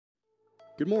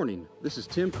Good morning, this is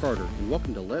Tim Carter, and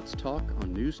welcome to Let's Talk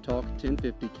on News Talk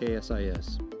 1050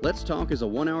 KSIS. Let's Talk is a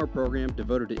one-hour program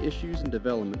devoted to issues and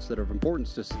developments that are of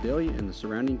importance to Sedalia and the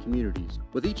surrounding communities.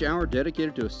 With each hour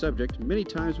dedicated to a subject, many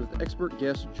times with expert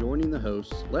guests joining the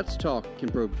hosts, Let's Talk can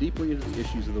probe deeply into the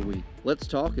issues of the week. Let's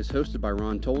Talk is hosted by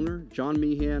Ron Tollner, John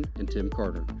Meehan, and Tim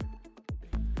Carter.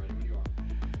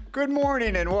 Good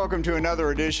morning and welcome to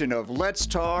another edition of Let's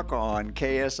Talk on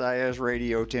KSIS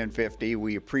Radio 1050.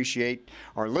 We appreciate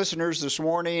our listeners this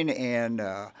morning, and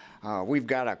we've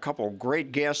got a couple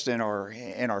great guests in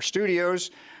our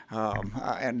studios.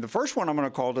 And the first one I'm going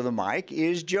to call to the mic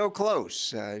is Joe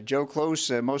Close. Joe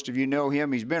Close, most of you know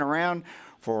him. He's been around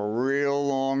for a real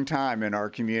long time in our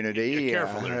community. Be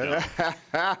careful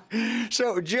there,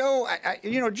 So, Joe,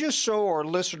 just so our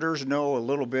listeners know a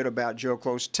little bit about Joe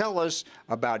Close, tell us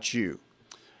about you.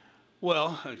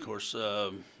 Well, of course,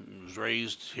 was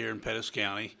raised here in Pettis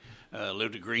County.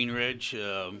 Lived at Green Ridge.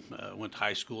 Went to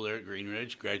high school there at Green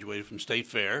Ridge. Graduated from State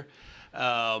Fair.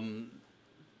 Then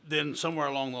somewhere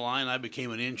along the line, I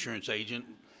became an insurance agent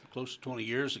close to 20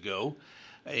 years ago.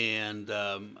 And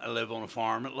I live on a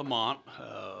farm at Lamont.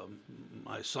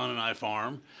 My son and I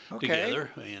farm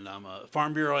together, and I'm a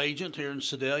Farm Bureau agent here in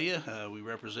Sedalia. We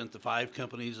represent the 5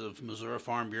 companies of Missouri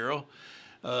Farm Bureau,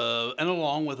 and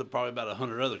along with probably about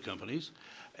 100 other companies.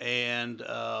 And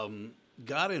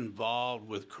got involved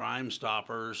with Crime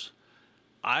Stoppers.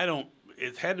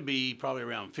 It had to be probably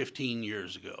around 15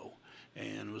 years ago.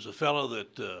 And it was a fellow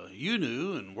that you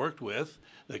knew and worked with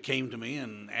that came to me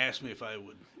and asked me if I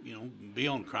would, be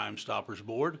on Crime Stoppers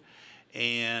board,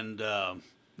 and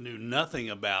knew nothing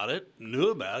about it. Knew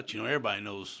about it, everybody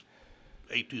knows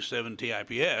 827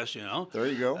 TIPS, There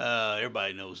you go.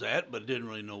 Everybody knows that, but didn't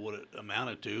really know what it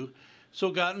amounted to. So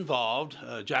got involved.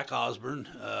 Jack Osborne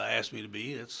asked me to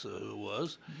be. That's who it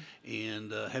was,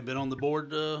 and have been on the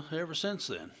board ever since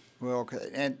then. Well,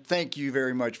 and thank you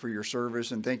very much for your service,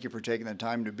 and thank you for taking the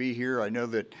time to be here. I know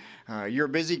that you're a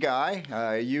busy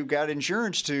guy. You've got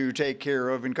insurance to take care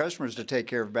of and customers to take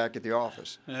care of back at the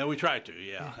office. We try to,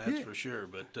 that's for sure.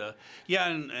 But,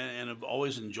 and I've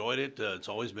always enjoyed it. It's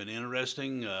always been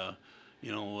interesting,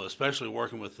 especially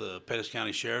working with the Pettis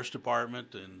County Sheriff's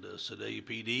Department and Sedalia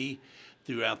PD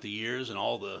throughout the years, and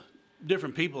all the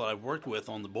different people that I've worked with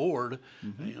on the board.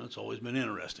 It's always been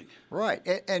interesting. Right.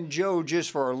 And Joe, just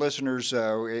for our listeners,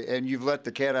 and you've let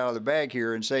the cat out of the bag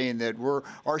here in saying that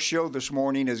our show this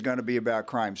morning is going to be about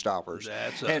Crime Stoppers.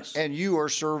 That's us. And you are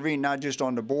serving not just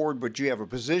on the board, but you have a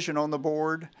position on the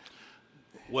board.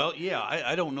 Well,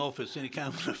 I don't know if it's any kind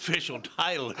of an official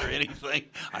title or anything.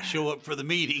 I show up for the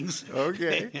meetings,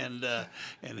 okay,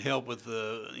 and help with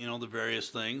the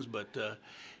various things, but.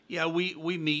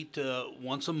 We meet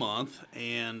once a month,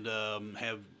 and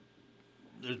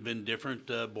there's been different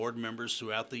board members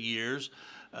throughout the years.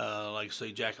 Like I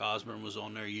say, Jack Osborne was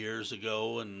on there years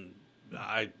ago, and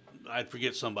I'd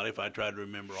forget somebody if I tried to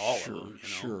remember all of them.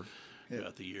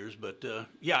 Throughout the years. But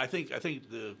I think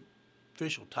the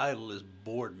official title is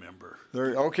board member.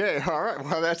 Okay, all right.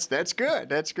 Well, that's good.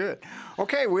 That's good.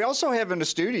 Okay, we also have in the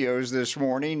studios this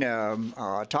morning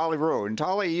Tollie Rowe. And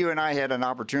Tollie, you and I had an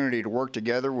opportunity to work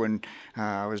together when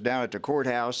I was down at the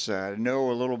courthouse. Know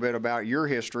a little bit about your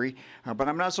history, but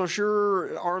I'm not so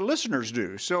sure our listeners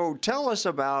do. So tell us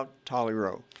about Tollie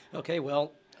Rowe. Okay,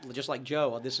 well, just like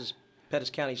Joe, this is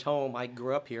Pettis County's home. I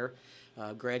grew up here,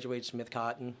 graduated Smith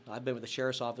Cotton. I've been with the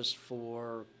Sheriff's Office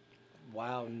for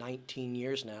 19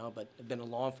 years now, but I've been in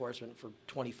law enforcement for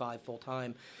 25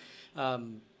 full-time.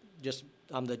 I'm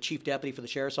the chief deputy for the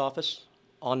Sheriff's Office,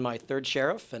 on my 3rd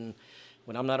sheriff, and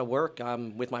when I'm not at work,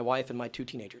 I'm with my wife and my 2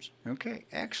 teenagers. Okay,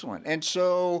 excellent. And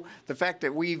so the fact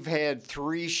that we've had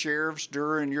 3 sheriffs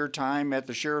during your time at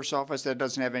the Sheriff's Office, that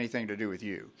doesn't have anything to do with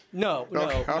you? No.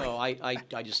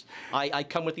 I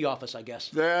come with the office, I guess.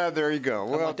 Yeah, there you go.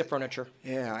 I like the furniture.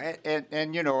 Yeah,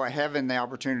 and having the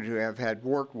opportunity to have had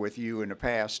worked with you in the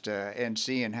past and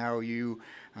seeing how you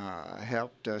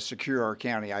helped secure our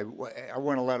county, I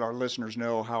want to let our listeners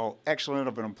know how excellent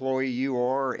of an employee you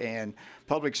are and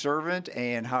public servant,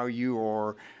 and how you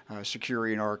are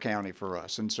securing our county for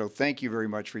us. And so thank you very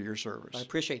much for your service. I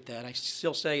appreciate that. I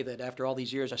still say that after all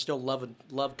these years, I still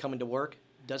love coming to work.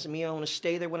 Doesn't mean I want to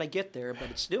stay there when I get there, but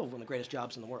it's still one of the greatest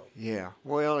jobs in the world. Yeah.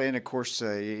 Well, and of course,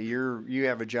 you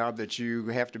have a job that you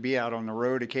have to be out on the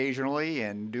road occasionally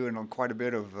and doing quite a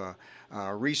bit of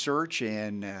research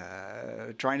and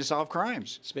trying to solve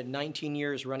crimes. Spent 19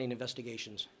 years running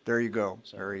investigations. There you go.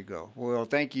 So. There you go. Well,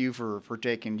 thank you for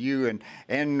taking you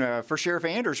and for Sheriff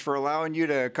Anders for allowing you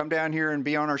to come down here and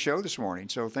be on our show this morning.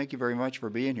 So thank you very much for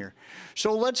being here.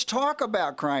 So let's talk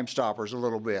about Crime Stoppers a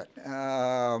little bit.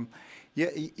 Yeah,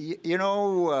 you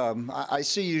know, I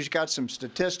see you've got some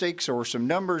statistics or some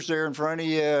numbers there in front of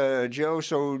you, Joe.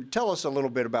 So tell us a little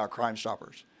bit about Crime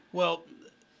Stoppers. Well,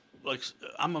 like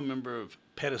I'm a member of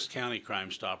Pettis County Crime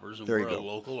Stoppers, and There you we're a go.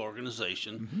 local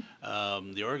organization.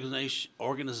 The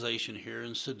organization here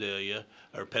in Sedalia,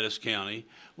 or Pettis County,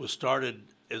 was started,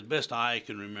 as best I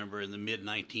can remember, in the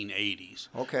mid-1980s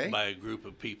Okay. by a group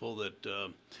of people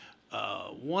that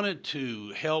wanted to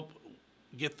help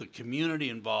get the community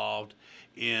involved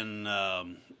in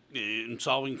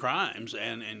solving crimes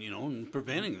and and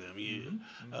preventing them.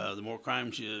 The more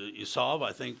crimes you solve,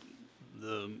 I think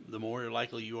the more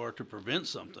likely you are to prevent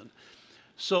something.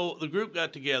 So the group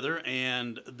got together,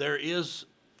 and there is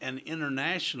an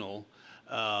international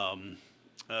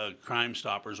Crime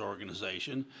Stoppers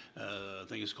organization. I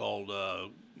think it's called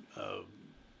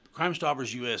Crime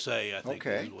Stoppers USA, I think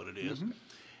Okay. is what it is.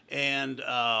 And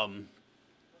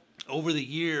over the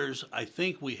years, I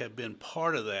think we have been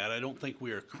part of that. I don't think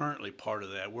we are currently part of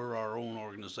that. We're our own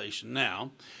organization now.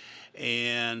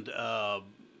 And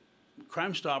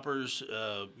Crime Stoppers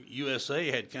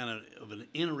USA had kind of an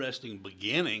interesting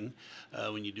beginning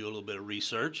when you do a little bit of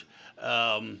research.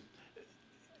 Crime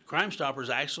Stoppers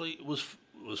actually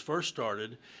was first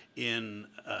started in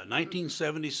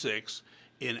 1976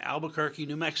 in Albuquerque,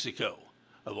 New Mexico,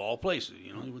 of all places.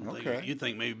 You'd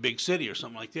think maybe big city or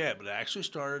something like that, but it actually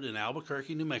started in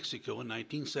Albuquerque, New Mexico in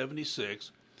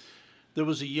 1976. There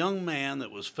was a young man that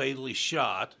was fatally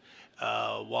shot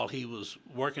while he was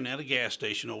working at a gas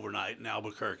station overnight in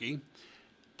Albuquerque.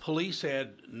 Police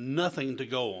had nothing to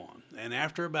go on, and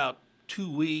after about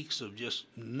 2 weeks of just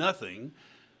nothing,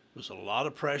 there was a lot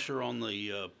of pressure on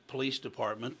the police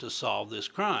department to solve this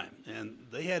crime, and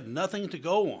they had nothing to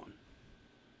go on.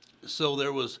 So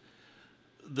there was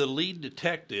the lead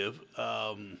detective,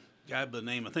 guy by the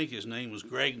name, I think his name was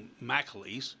Greg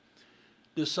McAleese,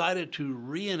 decided to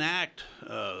reenact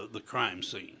the crime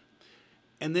scene.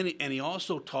 And then he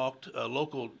also talked a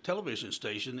local television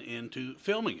station into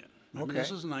filming it. Remember, this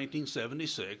is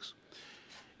 1976.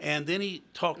 And then he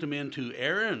talked him into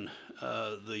airing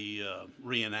the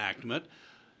reenactment,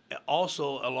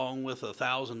 also along with a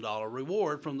 $1,000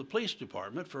 reward from the police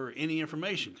department for any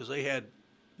information, because they had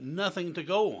nothing to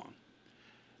go on.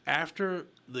 After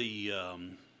the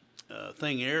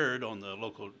thing aired on the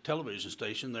local television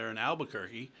station there in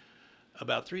Albuquerque,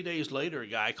 about 3 days later, a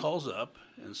guy calls up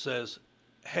and says,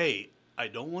 "Hey, I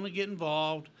don't want to get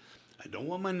involved. I don't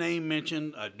want my name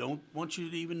mentioned. I don't want you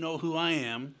to even know who I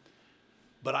am.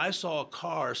 But I saw a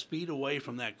car speed away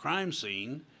from that crime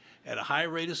scene at a high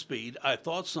rate of speed. I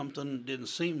thought something didn't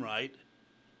seem right.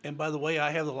 And by the way,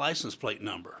 I have the license plate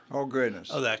number Oh,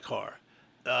 goodness. of that car."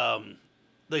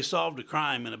 They solved a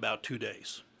crime in about 2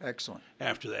 days Excellent.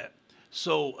 after that.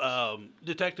 So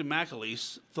Detective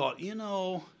McAleese thought,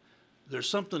 there's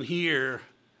something here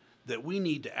that we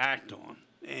need to act on.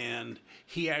 And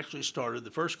he actually started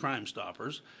the first Crime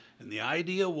Stoppers. And the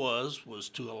idea was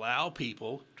to allow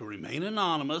people to remain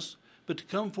anonymous, but to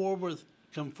come forward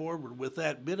with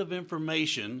that bit of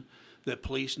information that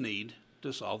police need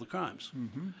to solve the crimes.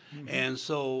 And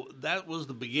so that was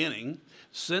the beginning.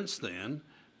 Since then,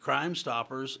 Crime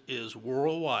Stoppers is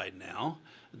worldwide now.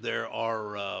 There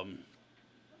are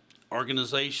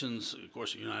organizations, of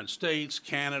course, in the United States,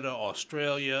 Canada,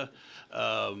 Australia,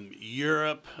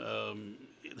 Europe.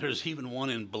 There's even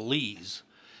one in Belize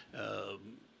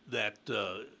that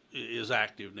is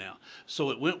active now. So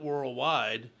it went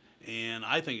worldwide, and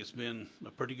I think it's been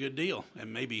a pretty good deal.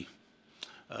 And maybe,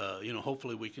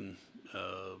 hopefully we can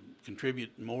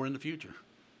contribute more in the future.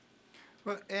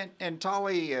 Well, and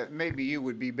Tollie, maybe you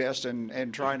would be best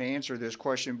in trying to answer this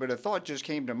question, but a thought just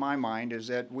came to my mind is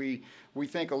that we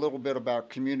think a little bit about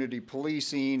community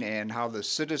policing and how the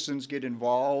citizens get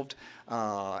involved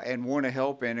and want to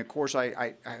help. And of course,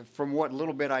 I from what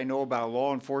little bit I know about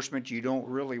law enforcement, you don't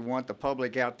really want the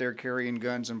public out there carrying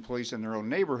guns and police in their own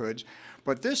neighborhoods.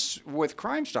 But this, with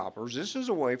Crime Stoppers, this is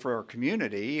a way for our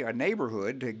community, a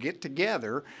neighborhood, to get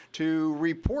together to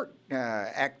report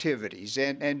activities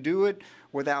and do it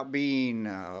without being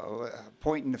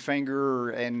pointing the finger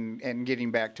and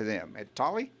getting back to them.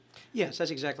 Tollie? Yes,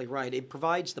 that's exactly right. It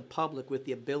provides the public with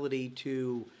the ability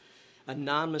to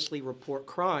anonymously report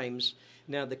crimes.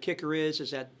 Now, the kicker is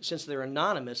that since they're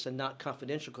anonymous and not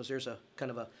confidential, because there's a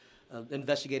kind of a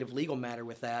investigative legal matter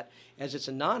with that, as it's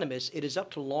anonymous, it is up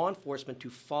to law enforcement to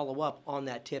follow up on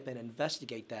that tip and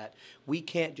investigate that. We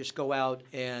can't just go out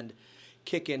and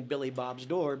kick in Billy Bob's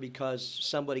door because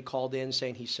somebody called in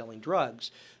saying he's selling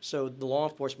drugs. So the law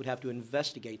enforcement would have to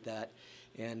investigate that.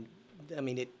 And I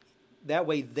mean, that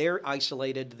way they're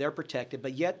isolated, they're protected,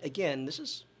 but yet again, this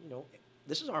is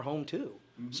our home too.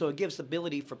 So it gives the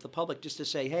ability for the public just to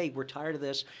say, hey, we're tired of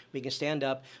this, we can stand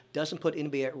up, doesn't put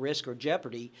anybody at risk or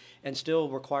jeopardy, and still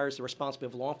requires the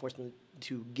responsibility of law enforcement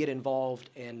to get involved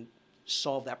and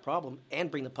solve that problem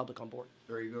and bring the public on board.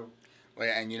 There you go.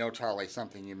 Well, and you know, Tollie,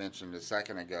 something you mentioned a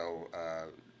second ago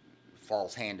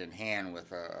falls hand in hand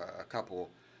with a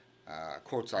couple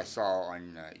quotes I saw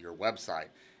on your website.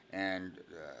 And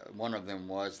one of them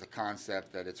was the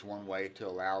concept that it's one way to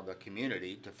allow the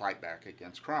community to fight back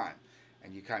against crime.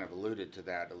 And you kind of alluded to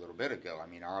that a little bit ago. I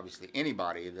mean, obviously,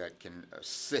 anybody that can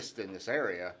assist in this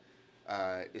area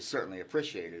is certainly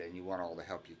appreciated, and you want all the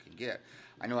help you can get.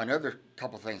 I know another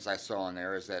couple things I saw in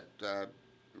there is that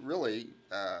really,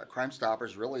 Crime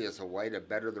Stoppers really is a way to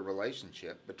better the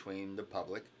relationship between the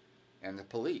public and the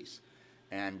police.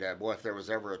 And boy, if there was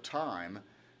ever a time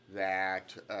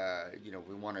that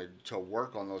we wanted to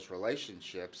work on those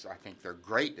relationships, I think they're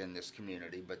great in this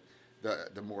community, but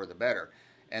the more the better.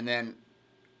 And then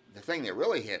the thing that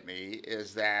really hit me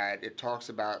is that it talks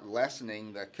about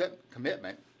lessening the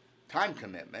time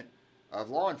commitment of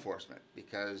law enforcement,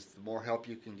 because the more help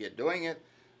you can get doing it,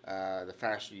 the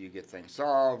faster you get things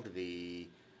solved, the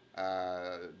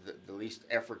least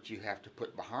effort you have to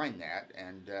put behind that,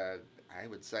 and I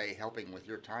would say helping with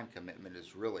your time commitment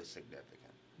is really significant.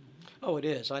 Oh, it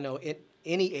is. I know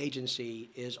any agency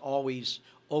is always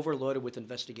overloaded with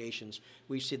investigations.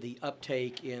 We see the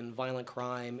uptake in violent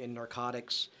crime, in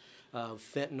narcotics.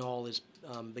 Fentanyl is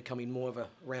becoming more of a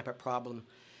rampant problem.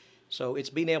 So it's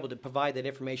being able to provide that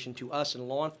information to us in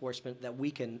law enforcement that we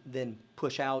can then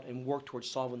push out and work towards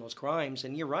solving those crimes.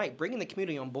 And you're right, bringing the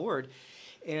community on board.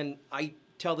 And I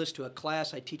tell this to a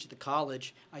class I teach at the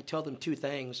college. I tell them two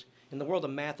things. In the world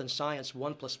of math and science,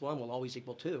 1 + 1 will always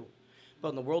equal 2. But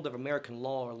in the world of American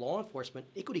law or law enforcement,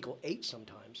 it could equal 8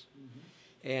 sometimes.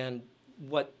 And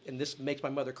this makes my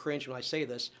mother cringe when I say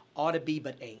this, ought to be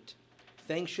but ain't.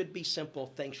 Things should be simple,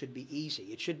 things should be easy.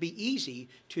 It should be easy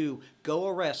to go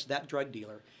arrest that drug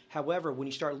dealer. However, when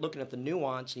you start looking at the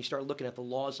nuance and you start looking at the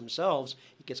laws themselves,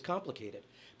 it gets complicated.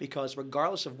 Because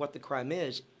regardless of what the crime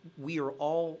is, we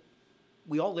all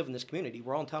live in this community.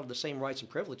 We're all entitled to the same rights and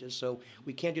privileges, so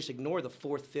we can't just ignore the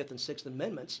 4th, 5th, and 6th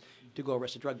Amendments to go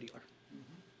arrest a drug dealer.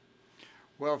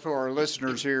 Well, for our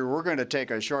listeners here, we're going to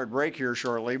take a short break here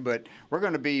shortly, but we're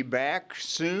going to be back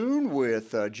soon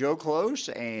with Joe Close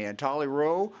and Tollie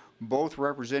Rowe, both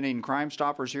representing Crime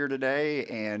Stoppers here today.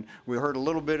 And we heard a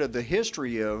little bit of the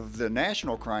history of the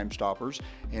National Crime Stoppers,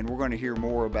 and we're going to hear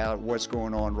more about what's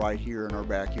going on right here in our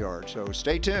backyard. So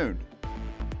stay tuned.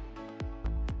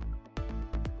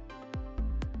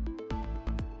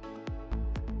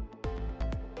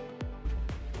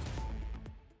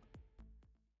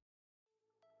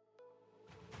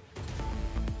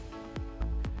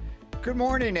 Good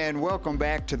morning and welcome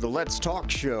back to the Let's Talk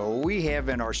show. We have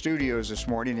in our studios this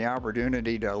morning the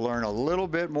opportunity to learn a little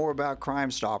bit more about Crime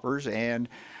Stoppers. And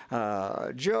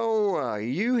Joe,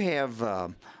 you've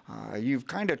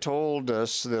kind of told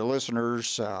us, the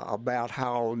listeners, about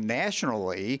how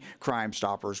nationally Crime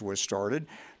Stoppers was started.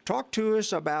 Talk to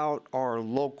us about our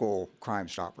local Crime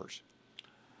Stoppers.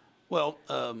 Well,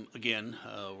 again,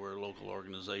 we're a local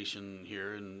organization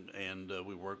here, and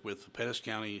we work with the Pettis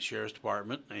County Sheriff's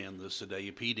Department and the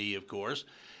Sedalia PD, of course.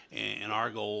 And our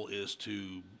goal is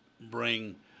to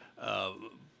bring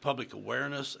public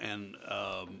awareness and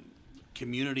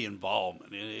community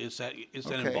involvement. It's that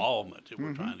involvement that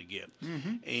we're trying to get.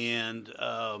 And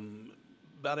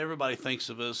about everybody thinks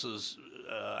of us as,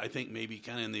 I think, maybe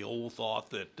kind of in the old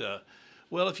thought that,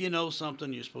 well, if you know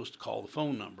something, you're supposed to call the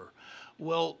phone number.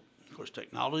 Well, of course,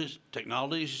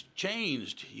 technology's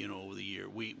changed, over the year.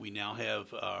 We now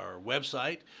have our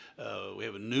website. We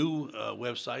have a new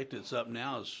website that's up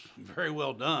now. It's very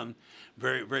well done.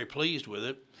 Very, very pleased with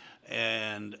it.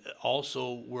 And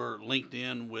also, we're linked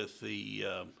in with the,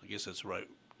 I guess that's the right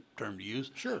term to use.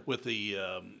 Sure. With the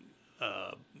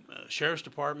Sheriff's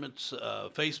Department's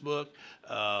Facebook,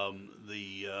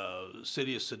 the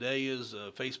City of Sedalia's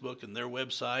Facebook and their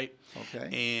website.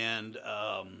 Okay. And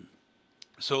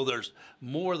so there's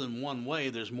more than one way.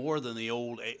 There's more than the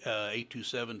old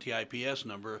 827 TIPS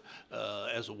number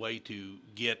as a way to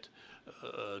get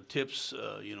tips,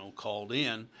 called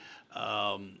in.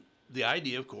 The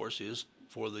idea, of course, is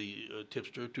for the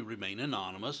tipster to remain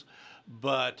anonymous.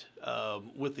 But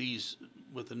with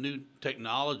the new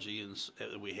technology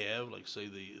that we have, like say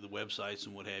the websites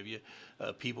and what have you,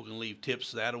 people can leave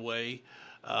tips that way.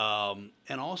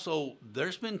 And also,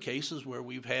 there's been cases where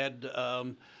we've had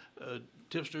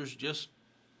tipsters just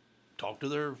talk to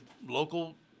their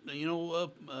local,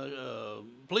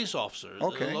 police officer,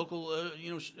 Okay. local,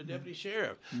 deputy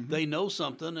sheriff. They know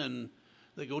something, and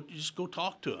they just go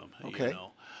talk to them. Okay. You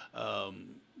know,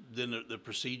 then the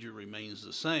procedure remains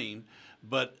the same.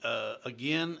 But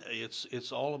again,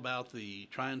 it's all about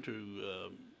trying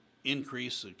to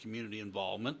increase the community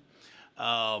involvement.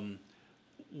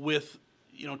 With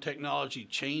technology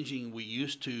changing, we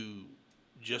used to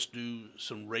just do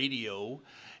some radio,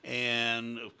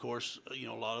 and of course, a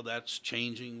lot of that's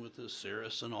changing with the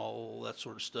Cirrus and all that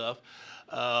sort of stuff.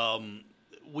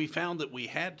 We found that we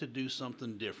had to do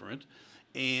something different,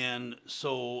 and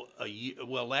so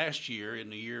last year, in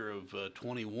the year of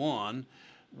 21,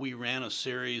 we ran a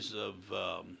series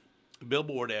of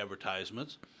billboard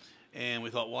advertisements, and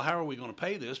we thought, well, how are we going to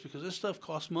pay this? Because this stuff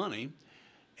costs money.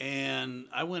 And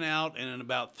I went out, and in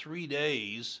about 3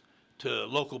 days, to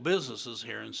local businesses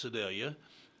here in Sedalia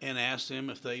and asked them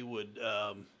if they would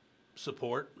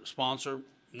sponsor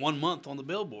 1 month on the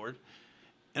billboard.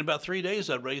 In about 3 days,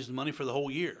 I'd raised the money for the whole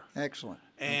year. Excellent.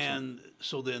 And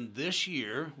so then this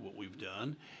year, what we've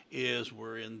done is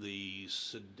we're in the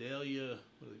Sedalia,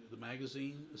 the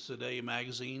magazine, the Sedalia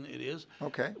magazine it is.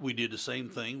 Okay. We did the same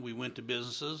thing. We went to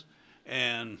businesses,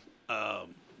 and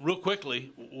real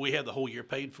quickly, we had the whole year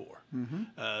paid for.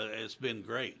 It's been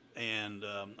great, and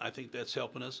I think that's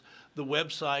helping us. The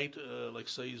website, like I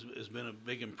say, has been a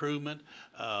big improvement.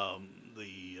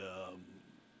 The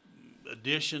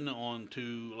addition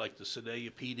onto like the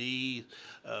Sedalia PD,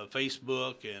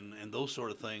 Facebook, and those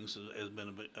sort of things has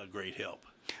been a great help.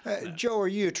 Joe, are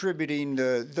you attributing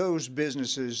those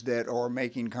businesses that are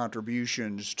making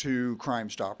contributions to Crime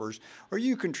Stoppers, are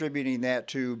you contributing that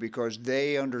to because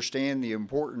they understand the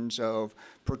importance of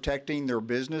protecting their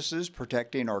businesses,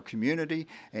 protecting our community,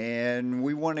 and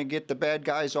we want to get the bad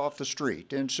guys off the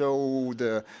street? And so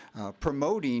the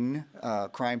promoting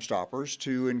Crime Stoppers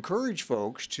to encourage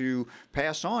folks to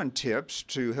pass on tips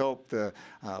to help the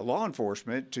law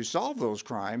enforcement to solve those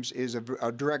crimes is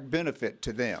a direct benefit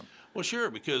to them. Well,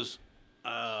 sure, because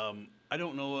I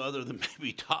don't know, other than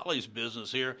maybe Tollie's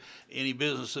business here, any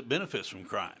business that benefits from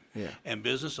crime. Yeah. And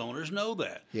business owners know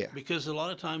that. Yeah. Because a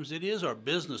lot of times it is our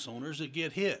business owners that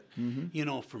get hit.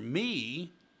 For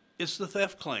me, it's the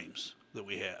theft claims that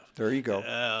we have. There you go.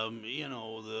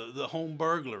 The home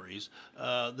burglaries,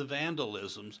 the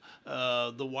vandalisms,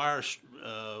 the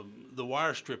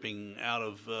wire stripping out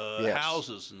of Yes.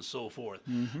 houses and so forth.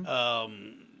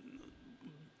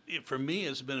 For me,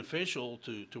 it's beneficial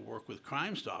to work with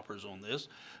Crime Stoppers on this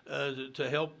to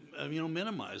help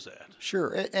minimize that.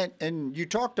 Sure, and you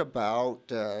talked about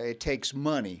it takes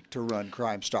money to run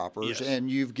Crime Stoppers, Yes.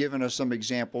 and you've given us some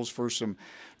examples for some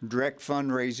direct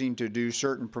fundraising to do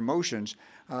certain promotions.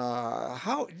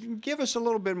 Give us a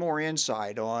little bit more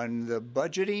insight on the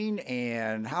budgeting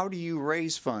and how do you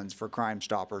raise funds for Crime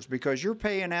Stoppers, because you're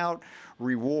paying out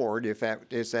reward, if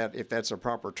that's a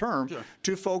proper term, Sure.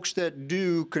 to folks that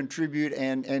do contribute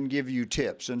and give you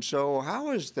tips. And so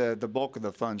how is the bulk of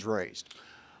the funds raised?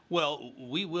 Well,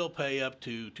 we will pay up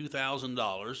to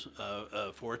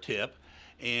 $2,000 for a tip,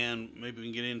 and maybe we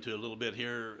can get into a little bit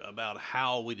here about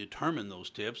how we determine those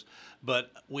tips.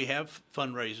 But we have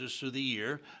fundraisers through the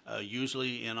year.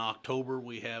 Usually in October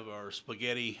we have our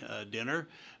spaghetti dinner,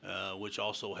 which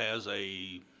also has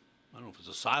I don't know if it's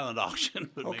a silent auction,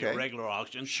 but maybe Okay. a regular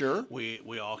auction. Sure. We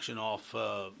auction off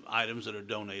items that are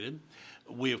donated.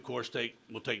 We of course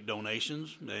will take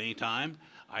donations at any time.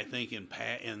 I think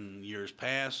in years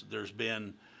past there's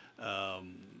been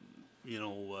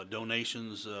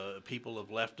donations. People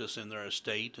have left us in their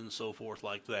estate and so forth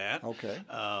like that. Okay.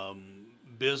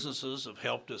 Businesses have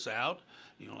helped us out.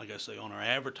 Like I say, on our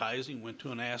advertising, went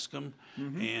to and asked them,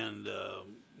 and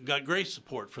got great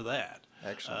support for that.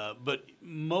 Excellent. But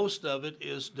most of it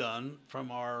is done from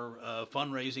our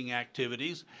fundraising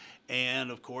activities,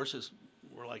 and of course,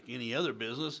 we're like any other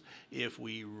business. If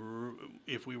we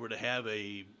were to have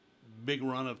a big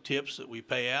run of tips that we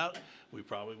pay out, we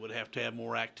probably would have to have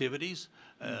more activities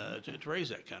to raise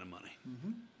that kind of money.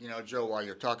 Joe, while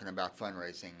you're talking about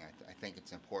fundraising, I think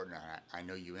it's important, and I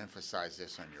know you emphasize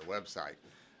this on your website,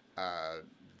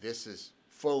 this is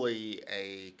fully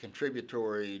a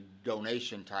contributory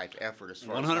donation type effort as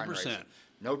far as 100%. fundraising.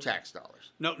 No tax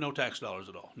dollars. No tax dollars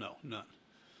at all. No,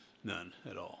 none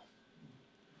at all.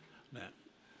 None.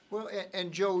 Well,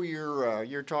 and Joe,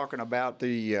 you're talking about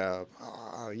the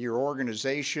your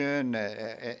organization,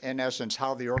 in essence,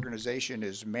 how the organization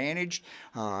is managed,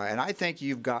 and I think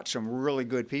you've got some really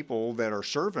good people that are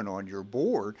serving on your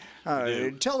board.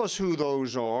 Tell us who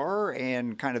those are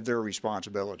and kind of their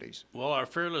responsibilities. Well, our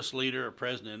fearless leader, or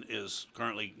president, is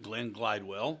currently Glenn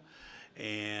Glidewell,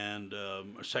 and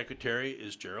our secretary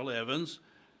is Gerald Evans.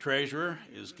 Treasurer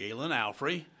is Galen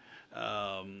Alfrey.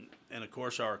 And of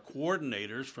course, our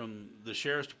coordinators from the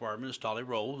Sheriff's Department is Tollie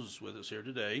Rowe, who's with us here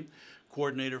today.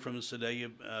 Coordinator from the Sedalia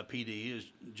PD is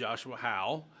Joshua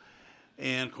Howe.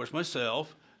 And of course,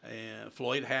 myself. And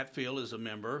Floyd Hatfield is a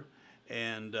member.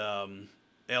 And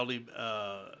L.D.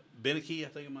 Beneke, I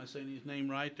think I might say his name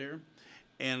right there.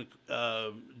 And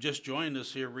just joined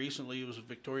us here recently was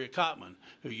Victoria Cotman,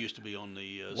 who used to be on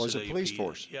the was a Sedalia police PD.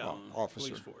 force officer.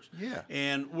 Police force. Yeah.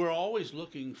 And we're always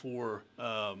looking for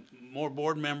more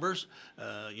board members.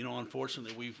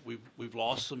 Unfortunately, we've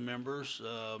lost some members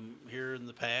here in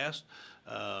the past.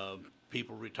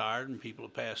 People retired and people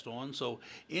have passed on. So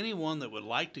anyone that would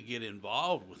like to get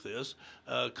involved with this,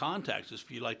 contact us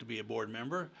if you'd like to be a board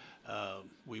member.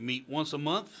 We meet once a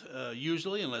month,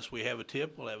 usually, unless we have a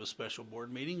tip. We'll have a special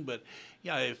board meeting. But,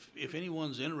 yeah, if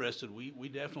anyone's interested, we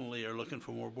definitely are looking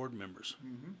for more board members.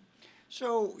 Mm-hmm.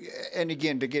 So, and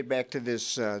again, to get back to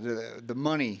this, the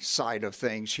money side of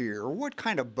things here, what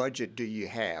kind of budget do you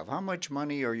have? How much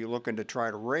money are you looking to try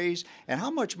to raise? And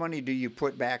how much money do you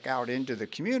put back out into the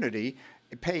community,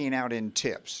 paying out in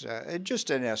tips? Just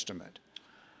an estimate.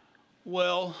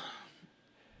 Well,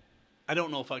 I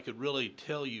don't know if I could really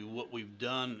tell you what we've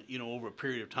done, over a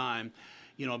period of time.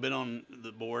 I've been on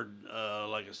the board,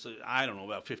 like I said, I don't know,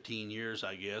 about 15 years,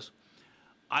 I guess.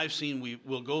 I've seen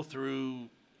we'll go through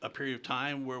a period of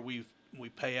time where we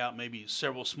pay out maybe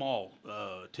several small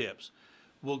tips.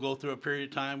 We'll go through a period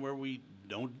of time where we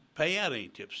don't pay out any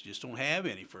tips, just don't have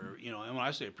any for, and when I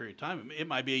say a period of time, it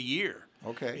might be a year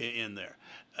in there.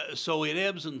 So it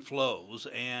ebbs and flows,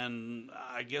 and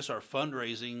I guess our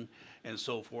fundraising and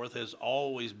so forth has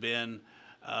always been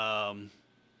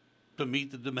to meet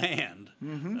the demand,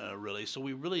 really. So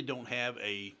we really don't have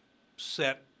a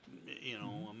set,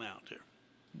 amount here.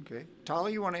 Okay.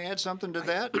 Tollie, you want to add something to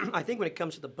that? I think when it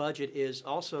comes to the budget is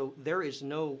also there is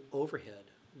no overhead.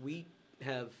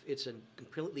 It's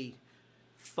completely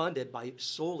funded by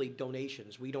solely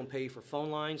donations. We don't pay for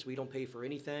phone lines. We don't pay for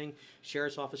anything.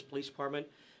 Sheriff's Office, Police Department,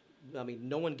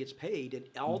 no one gets paid. And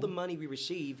all the money we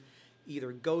receive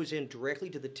either goes in directly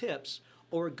to the tips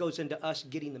or it goes into us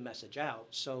getting the message out.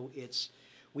 So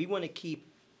we want to keep,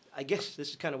 I guess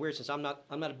this is kind of weird since I'm not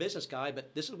a business guy,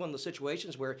 but this is one of the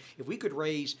situations where if we could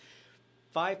raise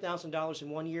 $5,000 in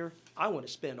 1 year, I want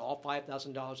to spend all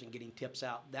 $5,000 in getting tips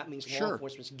out. That means law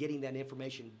enforcement's getting that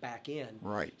information back in.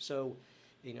 Right. So,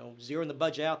 zeroing the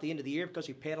budget out at the end of the year because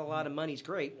we paid a lot of money is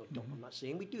great. I'm not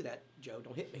saying we do that, Joe.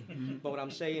 Don't hit me. But what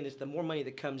I'm saying is the more money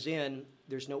that comes in,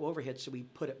 there's no overhead, so we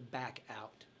put it back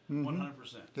out. 100%.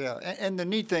 Yeah, and the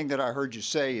neat thing that I heard you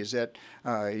say is that,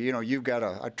 you've got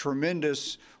a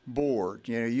tremendous board.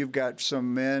 You've got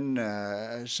some men,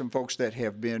 some folks that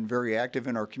have been very active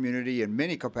in our community in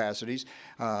many capacities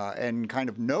and kind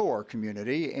of know our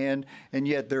community, and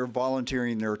yet they're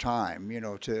volunteering their time,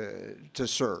 to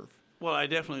serve. Well, I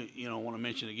definitely, want to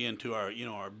mention again to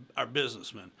our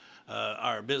businessmen,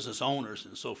 our business owners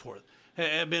and so forth,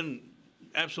 have been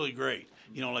absolutely great.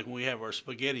 Like when we have our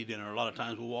spaghetti dinner, a lot of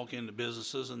times we'll walk into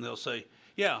businesses and they'll say,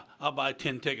 yeah, I'll buy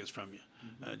 10 tickets from you,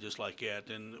 just like that.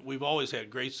 And we've always had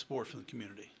great support from the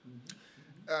community.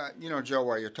 Joe,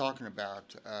 while you're talking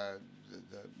about the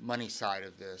money side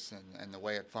of this and the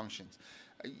way it functions,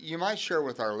 you might share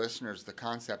with our listeners the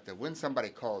concept that when somebody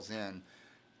calls in,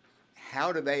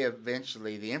 how do they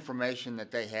eventually, the information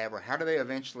that they have, or how do they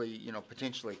eventually,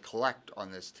 potentially collect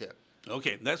on this tip?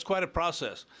 Okay, that's quite a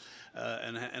process.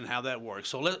 And how that works.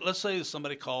 So let's say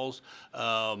somebody calls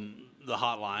the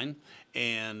hotline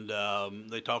and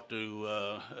they talk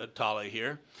to Tollie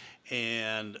here,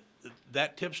 and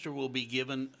that tipster will be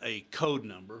given a code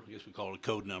number. I guess we call it a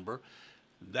code number.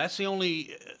 That's the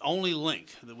only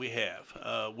link that we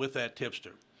have with that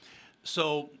tipster.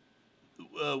 So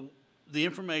the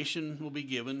information will be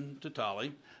given to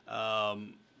Tollie.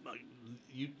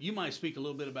 You might speak a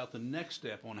little bit about the next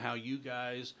step on how you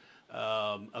guys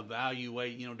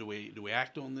evaluate, do we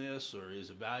act on this, or is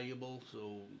it valuable?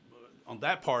 So on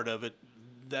that part of it,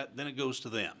 then it goes to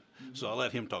them. So I'll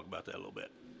let him talk about that a little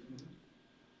bit.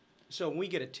 So when we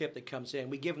get a tip that comes in,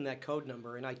 we give them that code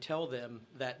number, and I tell them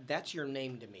that that's your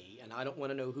name to me, and I don't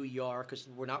want to know who you are because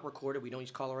we're not recorded. We don't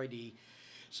use caller ID.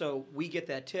 So we get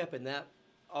that tip, and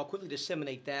I'll quickly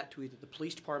disseminate that to either the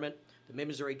police department, the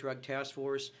Mid-Missouri Drug Task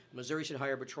Force, Missouri Should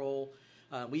Hire Patrol.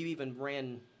 We've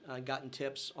even gotten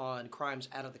tips on crimes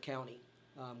out of the county.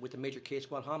 With the major case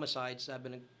squad homicides I've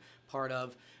been a part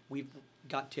of, we've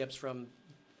got tips from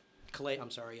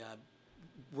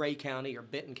Ray County or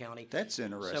Benton County. That's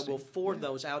interesting. So we'll forward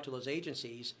those out to those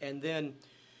agencies, and then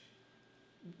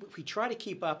we try to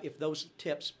keep up if those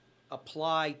tips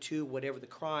apply to whatever the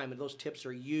crime, and those tips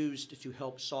are used to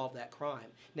help solve that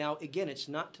crime. Now, again, it's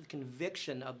not to the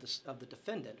conviction of the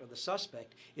defendant or the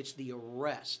suspect, it's the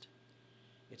arrest.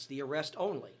 It's the arrest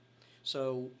only.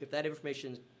 So if that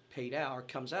information is paid out or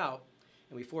comes out,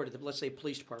 and we forward it to, let's say,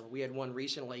 police department. We had one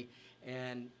recently,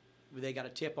 and they got a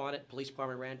tip on it. Police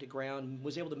department ran to ground,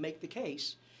 was able to make the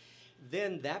case.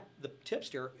 Then the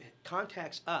tipster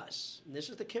contacts us. And this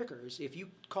is the kickers. If you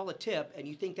call a tip and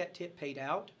you think that tip paid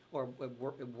out or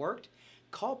it worked,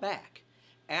 call back.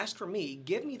 Ask for me.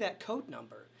 Give me that code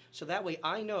number. So that way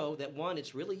I know that, one,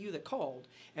 it's really you that called,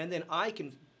 and then I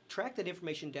can track that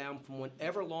information down from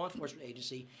whatever law enforcement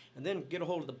agency, and then get a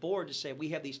hold of the board to say, we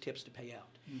have these tips to pay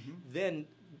out. Then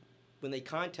when they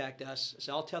contact us,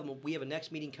 so I'll tell them, we have a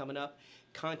next meeting coming up.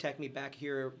 Contact me back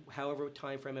here, however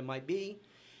time frame it might be.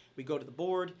 We go to the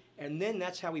board, and then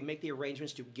that's how we make the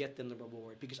arrangements to get them the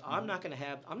reward. Because I'm not going to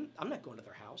have, I'm not going to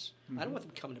their house. I don't want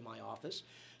them coming to my office.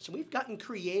 So we've gotten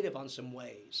creative on some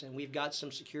ways, and we've got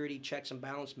some security checks and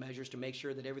balance measures to make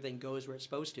sure that everything goes where it's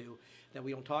supposed to, that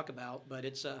we don't talk about. But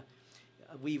it's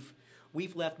we've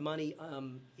left money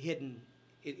hidden.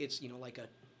 It's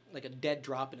like a dead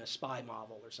drop in a spy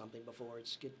novel or something before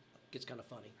it gets kind of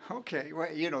funny. Okay,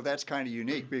 well, that's kind of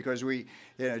unique because we,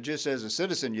 just as a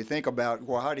citizen, you think about,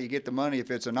 well, how do you get the money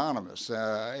if it's anonymous?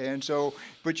 And so,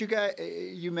 but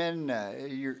you men,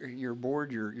 your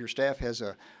board, your staff has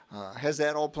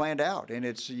that all planned out,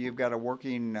 and you've got a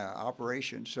working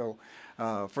operation. So,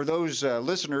 for those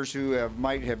listeners who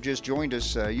might have just joined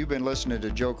us, you've been listening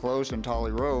to Joe Close and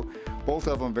Tollie Rowe, both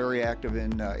of them very active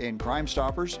in Crime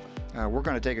Stoppers. We're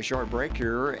going to take a short break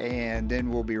here, and then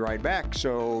we'll be right back.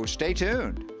 So stay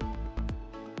tuned.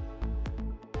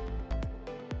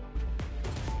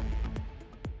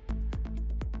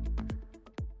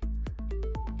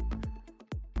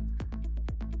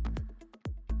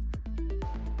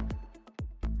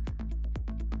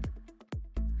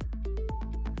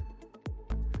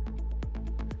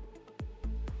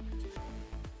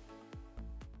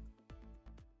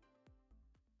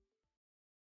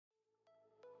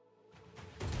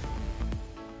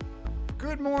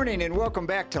 Good morning and welcome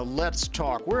back to Let's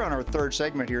Talk. We're on our third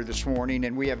segment here this morning,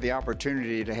 and we have the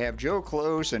opportunity to have Joe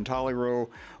Close and Tollie Rowe,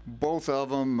 both of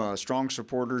them strong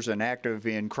supporters and active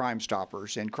in Crime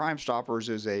Stoppers. And Crime Stoppers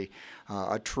is a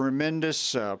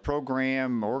tremendous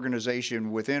program,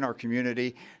 organization within our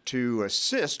community to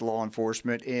assist law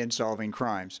enforcement in solving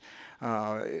crimes.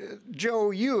 Joe,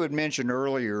 you had mentioned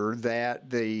earlier that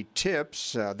the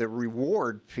tips, the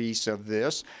reward piece of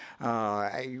this,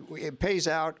 it pays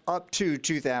out up to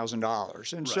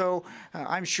 $2,000. And so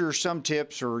I'm sure some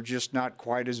tips are just not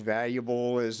quite as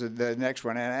valuable as the next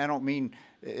one. And I don't mean,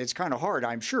 it's kind of hard,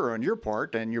 I'm sure, on your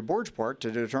part and your board's part to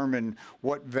determine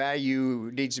what value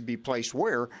needs to be placed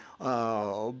where.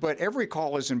 But every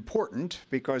call is important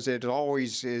because it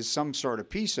always is some sort of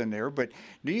piece in there. But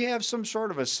do you have some sort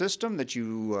of a system that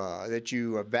you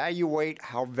evaluate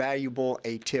how valuable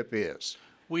a tip is?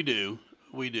 We do.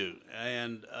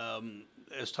 And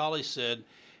as Tollie said,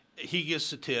 he gets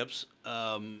the tips.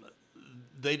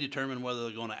 They determine whether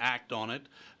they're going to act on it.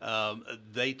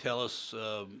 They tell us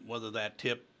whether that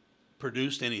tip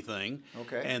produced anything.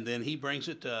 Okay. And then he brings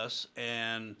it to us,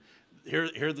 and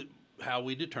how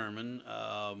we determine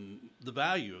the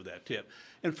value of that tip.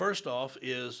 And first off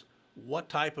is what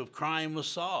type of crime was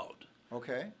solved.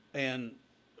 Okay. And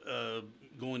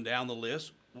going down the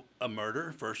list, a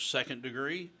murder, first, second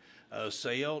degree,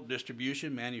 sale,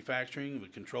 distribution, manufacturing of a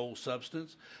controlled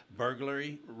substance,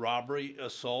 burglary, robbery,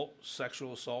 assault,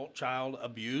 sexual assault, child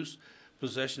abuse,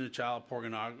 possession of child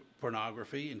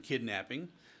pornography, and kidnapping.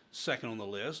 Second on the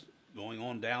list. Going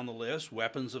on down the list,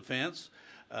 weapons offense.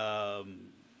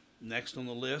 Next on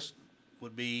the list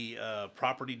would be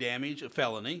property damage, a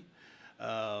felony,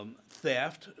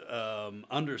 theft,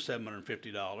 under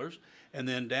 $750. And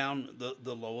then down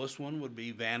the lowest one would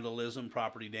be vandalism,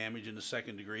 property damage in the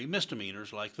second degree,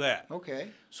 misdemeanors like that. Okay.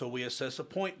 So we assess a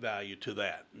point value to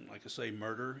that. And like I say,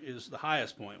 murder is the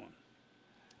highest point one.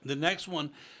 The next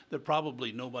one that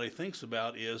probably nobody thinks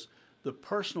about is the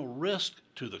personal risk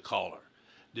to the caller.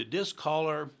 Did this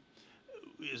caller,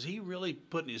 is he really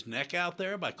putting his neck out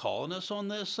there by calling us on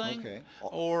this thing? Okay.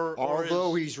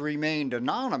 Although he's remained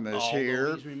anonymous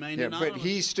here, but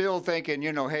he's still thinking,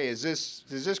 hey, is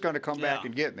this going to come back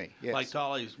and get me? Yes. Like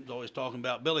Tollie's always talking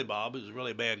about Billy Bob, who's a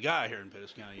really bad guy here in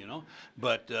Pettis County,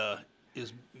 But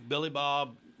is Billy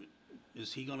Bob,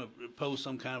 is he going to pose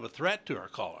some kind of a threat to our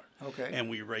caller? Okay. And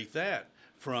we rate that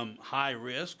from high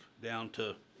risk down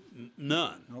to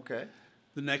none. Okay.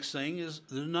 The next thing is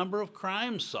the number of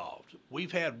crimes solved.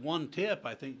 We've had one tip,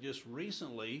 I think, just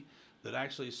recently that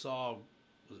actually solved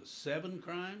was it 7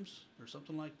 crimes or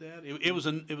something like that? It was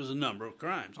a number of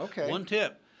crimes. Okay. One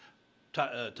tip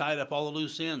tied up all the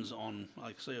loose ends on,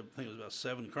 like I say, I think it was about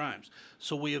 7 crimes.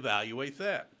 So we evaluate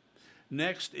that.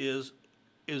 Next is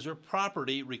there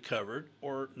property recovered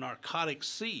or narcotics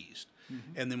seized?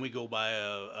 And then we go by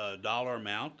a dollar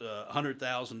amount,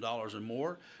 $100,000 or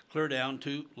more, clear down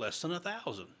to less than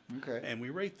 1,000. Okay. And we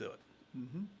rate that.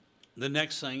 The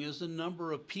next thing is the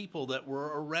number of people that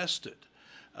were arrested.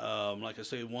 Like I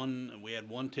say, we had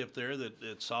one tip there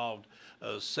that solved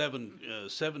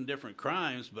 7 different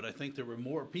crimes, but I think there were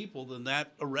more people than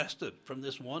that arrested from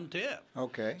this one tip.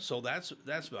 Okay. So that's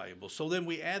valuable. So then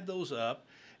we add those up,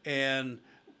 and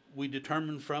we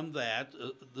determine from that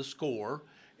the score,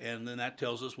 and then that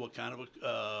tells us what kind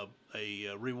of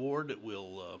a reward that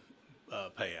we'll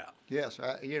pay out. Yes,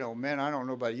 man, I don't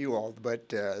know about you all, but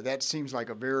that seems like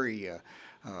a very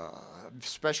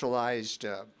specialized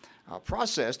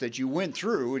process that you went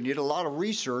through, and you did a lot of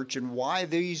research and why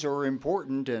these are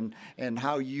important, and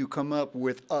how you come up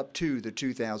with up to the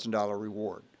 $2,000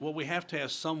 reward. Well, we have to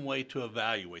have some way to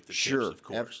evaluate the Sure. tips, of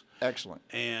course. Excellent.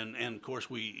 And of course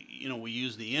we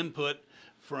use the input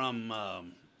from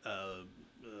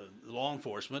law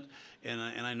enforcement, and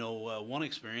I know one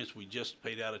experience. We just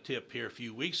paid out a tip here a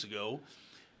few weeks ago.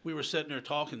 We were sitting there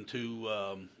talking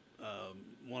to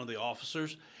one of the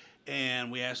officers,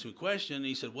 and we asked him a question, and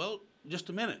he said, well, just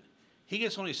a minute. He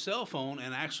gets on his cell phone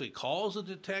and actually calls a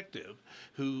detective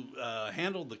who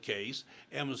handled the case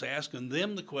and was asking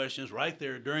them the questions right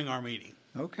there during our meeting.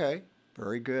 Okay,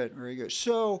 very good, very good.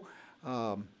 So,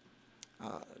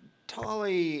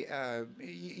 Tollie,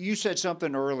 you said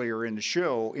something earlier in the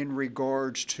show in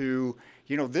regards to,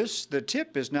 the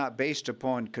tip is not based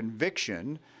upon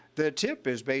conviction. The tip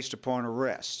is based upon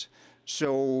arrest.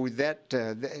 So that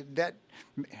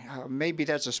maybe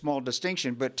that's a small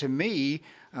distinction, but to me,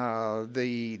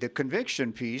 the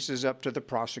conviction piece is up to the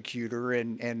prosecutor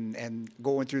and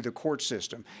going through the court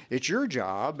system. It's your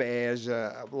job as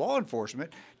law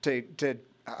enforcement to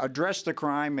address the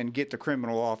crime and get the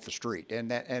criminal off the street, and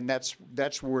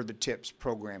that's where the TIPS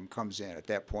program comes in at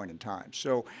that point in time.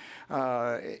 So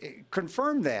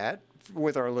confirm that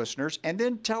with our listeners, and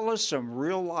then tell us some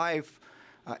real life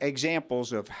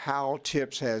examples of how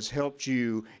TIPS has helped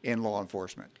you in law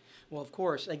enforcement. Well, of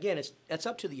course, again, that's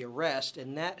up to the arrest,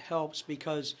 and that helps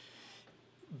because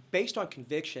based on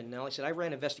conviction, now like I said, I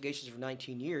ran investigations for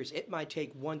 19 years. It might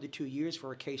take 1 to 2 years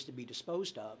for a case to be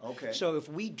disposed of. Okay. So if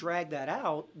we drag that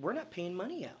out, we're not paying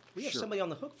money out. We have Sure. somebody on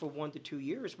the hook for 1 to 2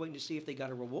 years waiting to see if they got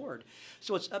a reward.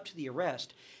 So it's up to the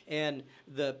arrest. And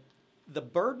the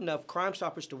burden of Crime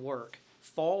Stoppers to work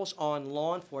falls on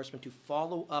law enforcement to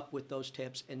follow up with those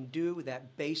tips and do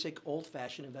that basic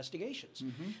old-fashioned investigations.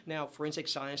 Now, forensic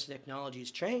science and technology has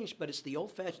changed, but it's the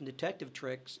old-fashioned detective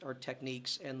tricks or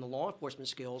techniques and the law enforcement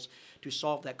skills to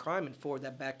solve that crime and forward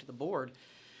that back to the board.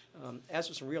 As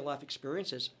with some real-life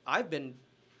experiences, I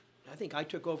think I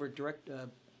took over direct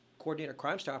coordinator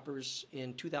Crime Stoppers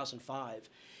in 2005.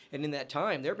 And in that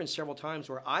time, there have been several times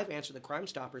where I've answered the Crime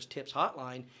Stoppers tips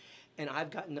hotline, and I've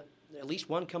gotten at least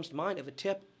one comes to mind of a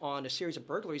tip on a series of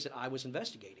burglaries that I was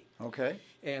investigating. Okay.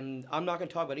 And I'm not going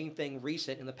to talk about anything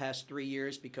recent in the past 3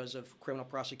 years because of criminal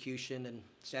prosecution and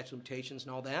statute of limitations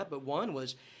and all that, but one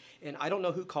was, and I don't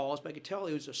know who calls, but I could tell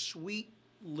it was a sweet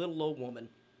little old woman.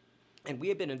 And we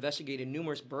had been investigating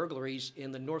numerous burglaries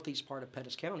in the northeast part of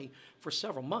Pettis County for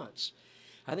several months.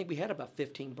 I think we had about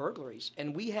 15 burglaries.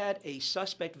 And we had a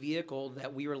suspect vehicle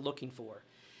that we were looking for.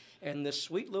 And this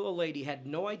sweet little lady had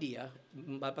no idea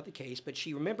about the case, but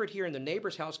she remembered hearing the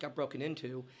neighbor's house got broken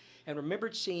into and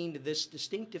remembered seeing this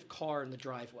distinctive car in the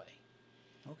driveway.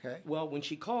 Okay. Well, when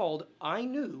she called, I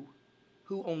knew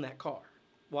who owned that car.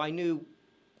 Well, I knew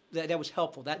that was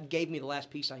helpful. That gave me the last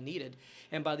piece I needed.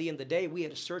 And by the end of the day, we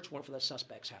had a search warrant for that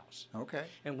suspect's house. Okay.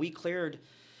 And we cleared,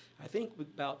 I think,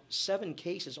 about 7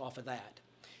 cases off of that.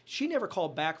 She never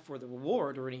called back for the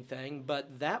reward or anything,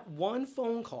 but that one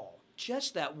phone call,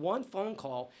 just that one phone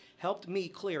call, helped me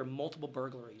clear multiple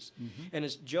burglaries. And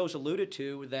as Joe's alluded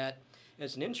to, that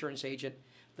as an insurance agent,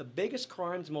 the biggest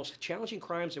crimes, most challenging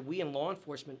crimes that we in law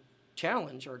enforcement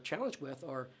challenge with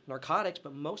are narcotics,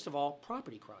 but most of all,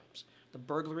 property crimes. The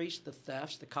burglaries, the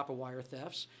thefts, the copper wire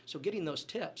thefts. So getting those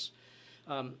tips.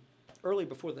 Early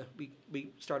before we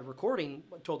started recording,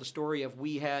 I told the story of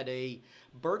we had a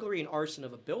burglary and arson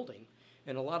of a building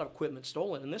and a lot of equipment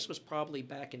stolen. And this was probably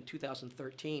back in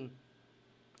 2013.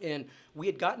 And we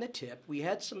had gotten a tip. We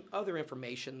had some other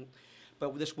information.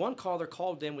 But this one caller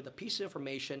called in with a piece of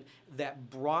information that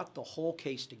brought the whole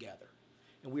case together.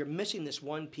 And we were missing this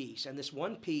one piece. And this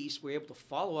one piece we were able to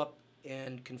follow up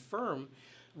and confirm,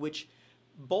 which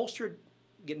bolstered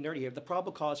get nerdy here. The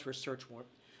probable cause for a search warrant.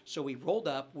 So we rolled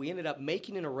up. We ended up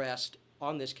making an arrest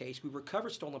on this case. We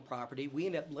recovered stolen property. We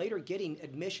ended up later getting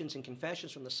admissions and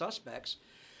confessions from the suspects.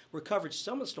 Recovered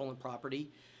some of the stolen property.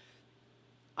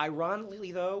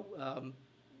 Ironically, though,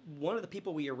 one of the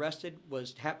people we arrested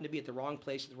happened to be at the wrong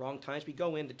place at the wrong times. We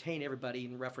go in, detain everybody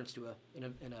in reference to in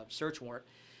a search warrant.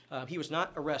 He was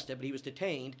not arrested, but he was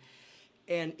detained.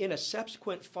 And in a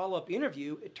subsequent follow-up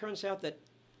interview, it turns out that,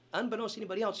 unbeknownst to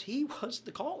anybody else, he was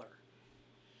the caller.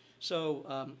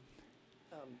 So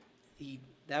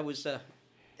that was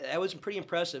pretty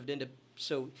impressive.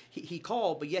 So he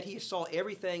called, but yet he saw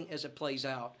everything as it plays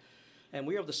out. And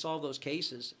we were able to solve those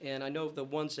cases. And I know the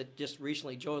ones that just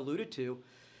recently Joe alluded to,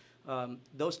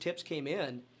 those tips came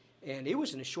in, and it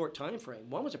was in a short time frame.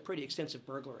 One was a pretty extensive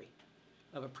burglary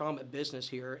of a prominent business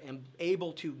here, and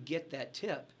able to get that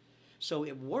tip. So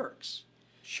it works.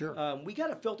 Sure. We got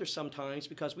to filter sometimes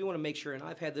because we want to make sure, and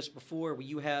I've had this before, where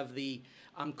you have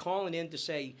I'm calling in to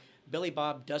say, Billy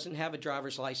Bob doesn't have a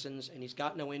driver's license and he's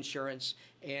got no insurance,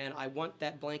 and I want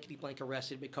that blankety blank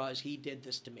arrested because he did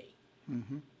this to me.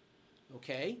 Mm-hmm.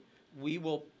 Okay? We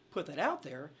will put that out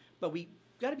there, but we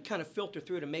got to be kind of filter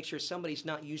through to make sure somebody's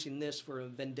not using this for a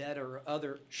vendetta or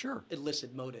other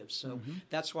illicit motives. So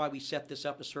that's why we set this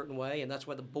up a certain way, and that's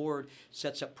why the board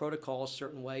sets up protocols a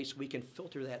certain way so we can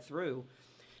filter that through.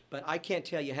 But I can't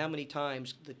tell you how many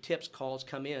times the tips calls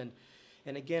come in.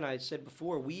 And again, I said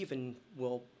before, we even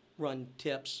will run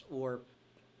tips or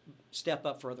step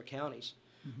up for other counties.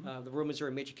 The Rural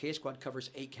Missouri Major Case Squad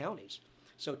covers 8 counties.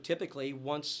 So typically,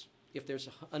 if there's,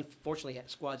 unfortunately,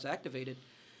 squads activated,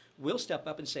 we'll step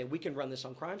up and say, we can run this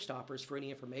on Crime Stoppers for any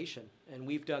information. And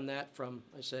we've done that from,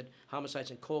 I said,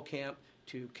 homicides in Cole Camp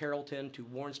to Carrollton to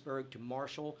Warrensburg to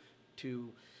Marshall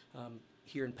to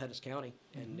here in Pettis County.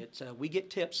 And it's we get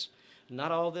tips.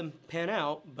 Not all of them pan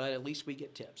out, but at least we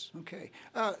get tips. Okay.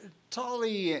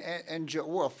 Tollie and Joe,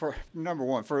 well, for number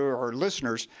one, for our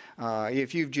listeners,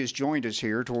 if you've just joined us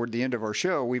here toward the end of our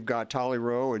show, we've got Tollie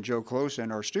Rowe and Joe Close in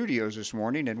our studios this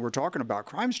morning, and we're talking about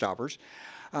Crime Stoppers.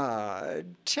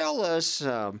 Tell us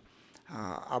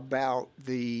about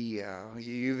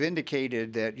you've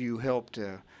indicated that you helped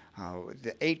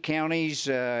the 8 counties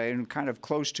and kind of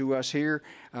close to us here.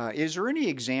 Is there any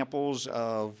examples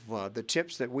of the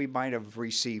tips that we might have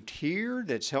received here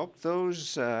that's helped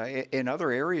those in other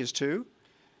areas too?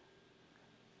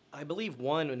 I believe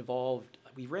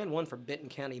we ran one for Benton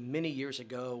County many years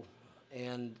ago,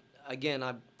 and again,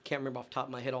 I can't remember off the top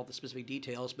of my head all the specific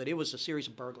details, but it was a series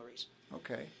of burglaries.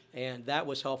 Okay. And that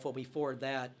was helpful. Before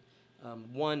that,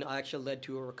 one actually led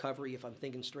to a recovery, if I'm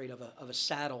thinking straight, of a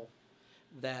saddle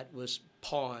that was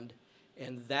pawned,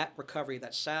 and that recovery of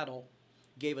that saddle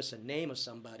gave us a name of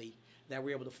somebody that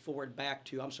we were able to forward back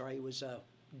to, it was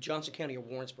Johnson County or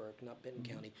Warrensburg, not Benton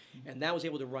County, and that was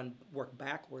able to work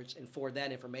backwards and forward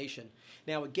that information.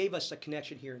 Now, it gave us a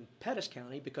connection here in Pettis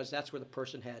County because that's where the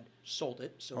person had sold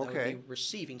it, so that would be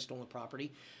receiving stolen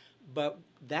property. But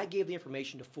that gave the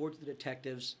information to forward to the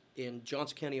detectives in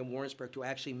Johnson County and Warrensburg to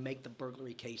actually make the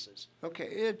burglary cases.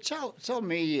 Okay, tell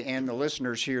me and the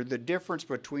listeners here the difference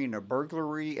between a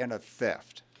burglary and a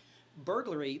theft.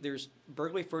 Burglary, there's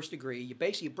burglary first degree. You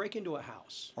basically break into a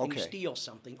house and you steal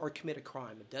something or commit a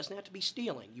crime. It doesn't have to be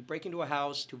stealing. You break into a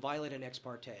house to violate an ex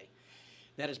parte.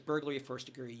 That is burglary first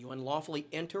degree. You unlawfully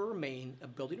enter or remain a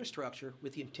building or structure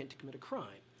with the intent to commit a crime.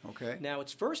 Okay. Now,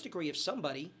 it's first degree if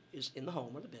somebody is in the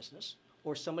home or the business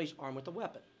or somebody's armed with a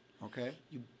weapon. Okay.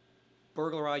 You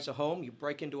burglarize a home, you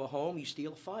break into a home, you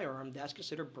steal a firearm, that's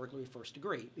considered burglary first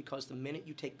degree because the minute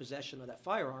you take possession of that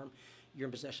firearm, you're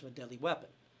in possession of a deadly weapon.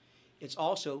 It's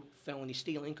also felony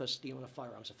stealing because stealing a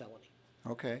firearm is a felony.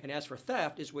 Okay. And as for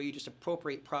theft, is where you just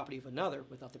appropriate property of another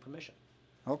without the permission.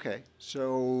 Okay,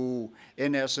 so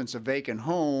in essence, a vacant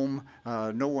home,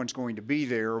 no one's going to be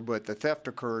there, but the theft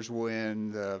occurs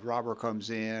when the robber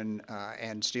comes in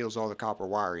and steals all the copper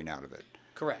wiring out of it.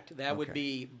 Correct. That would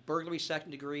be burglary second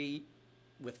degree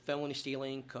with felony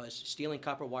stealing because stealing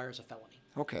copper wire is a felony.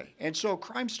 Okay, and so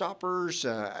Crime Stoppers,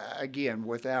 again,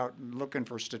 without looking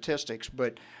for statistics,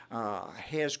 but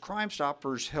has Crime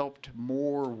Stoppers helped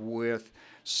more with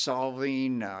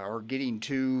solving or getting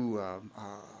to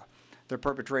the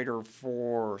perpetrator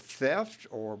for theft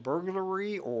or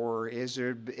burglary, or is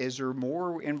there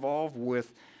more involved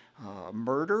with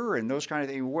murder and those kind of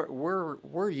things?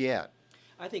 Where yet?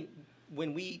 I think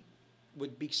when we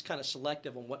would be kind of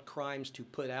selective on what crimes to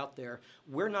put out there,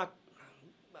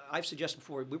 I've suggested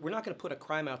before, we're not going to put a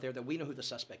crime out there that we know who the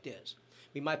suspect is.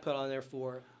 We might put on there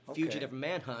for fugitive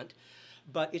manhunt,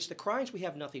 but it's the crimes we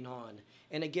have nothing on.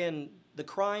 And again, the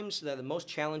crimes that are the most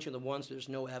challenging are the ones there's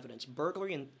no evidence.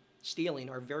 Burglary and stealing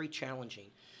are very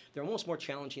challenging. They're almost more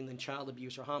challenging than child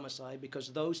abuse or homicide because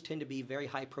those tend to be very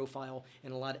high profile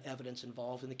and a lot of evidence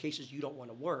involved in the cases you don't want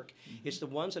to work. It's the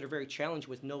ones that are very challenged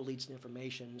with no leads and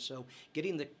information. So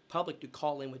getting the public to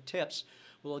call in with tips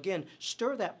will, again,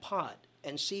 stir that pot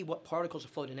and see what particles are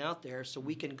floating out there so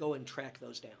we can go and track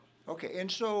those down. Okay, and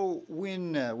so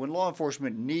when law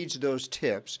enforcement needs those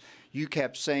tips, you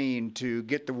kept saying to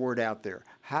get the word out there.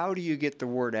 How do you get the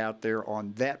word out there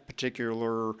on that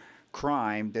particular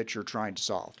crime that you're trying to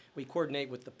solve? We coordinate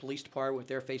with the police department, with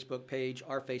their Facebook page,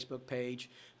 our Facebook page,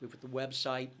 with the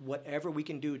website, whatever we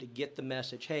can do to get the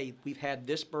message, hey, we've had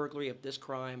this burglary of this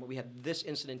crime, or we had this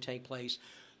incident take place.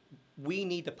 We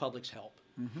need the public's help.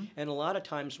 And a lot of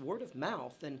times word of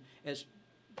mouth, and as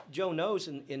Joe knows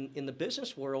in the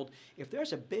business world, if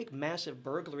there's a big, massive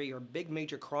burglary or big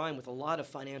major crime with a lot of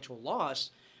financial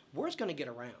loss, word's going to get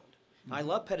around. I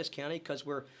love Pettis County because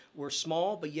we're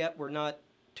small, but yet we're not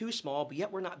too small, but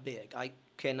yet we're not big. I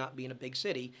cannot be in a big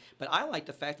city, but I like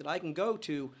the fact that I can go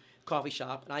to a coffee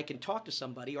shop and I can talk to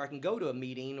somebody, or I can go to a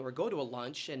meeting or go to a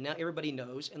lunch, and now everybody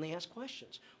knows and they ask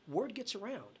questions. Word gets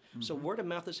around. So word of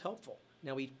mouth is helpful.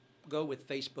 Now we go with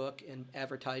Facebook and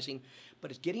advertising, but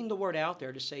it's getting the word out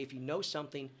there to say, if you know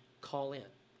something, call in.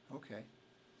 Okay.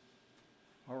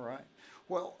 All right.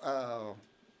 Well,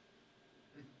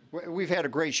 we've had a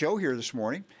great show here this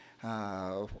morning.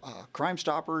 Crime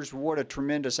Stoppers, what a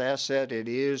tremendous asset it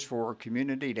is for our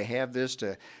community to have this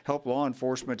to help law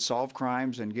enforcement solve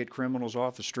crimes and get criminals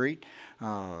off the street.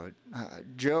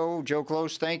 Joe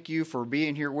Close, thank you for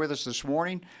being here with us this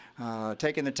morning,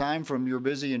 taking the time from your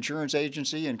busy insurance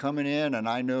agency and coming in. And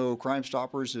I know Crime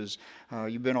Stoppers is,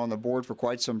 you've been on the board for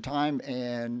quite some time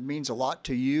and means a lot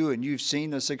to you, and you've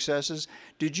seen the successes.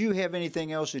 Did you have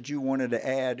anything else that you wanted to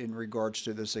add in regards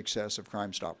to the success of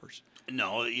Crime Stoppers?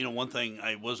 No, one thing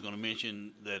I was going to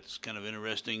mention that's kind of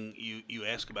interesting, you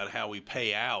ask about how we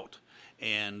pay out,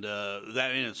 and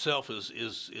that in itself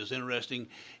is interesting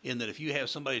in that if you have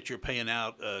somebody that you're paying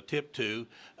out a tip to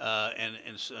and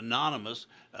it's anonymous,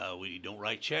 we don't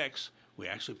write checks, we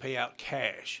actually pay out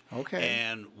cash. Okay.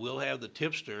 And we'll have the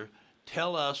tipster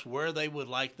tell us where they would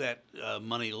like that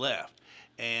money left.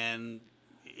 And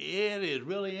it is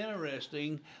really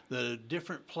interesting the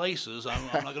different places. I'm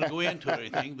not going to go into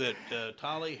anything that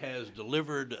Tollie has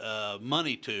delivered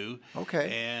money to.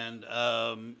 Okay. And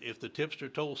if the tipster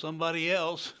told somebody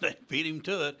else they beat him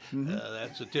to it,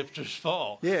 that's the tipster's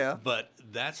fault. Yeah. But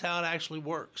that's how it actually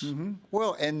works.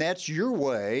 Well, and that's your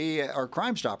way, or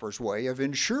Crime Stoppers' way, of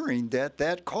ensuring that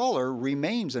that caller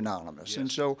remains anonymous. Yes.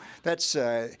 And so that's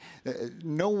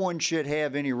no one should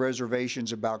have any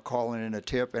reservations about calling in a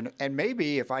tip. And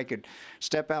maybe if I could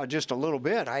step out just a little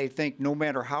bit, I think no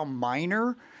matter how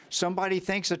minor somebody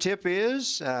thinks a tip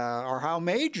is, or how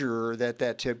major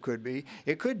that tip could be,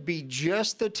 it could be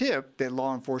just the tip that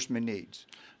law enforcement needs.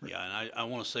 Yeah, and I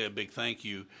want to say a big thank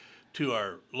you to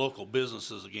our local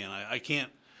businesses again. I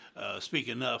can't speak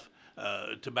enough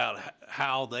about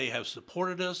how they have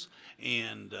supported us,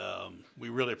 and we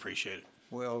really appreciate it.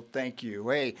 Well, thank you.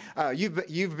 Hey,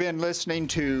 you've been listening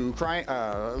to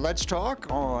Let's Talk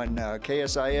on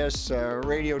KSIS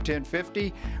Radio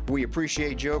 1050. We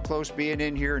appreciate Joe Close being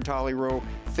in here in Tollie, Rowe.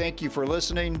 Thank you for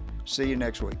listening. See you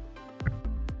next week.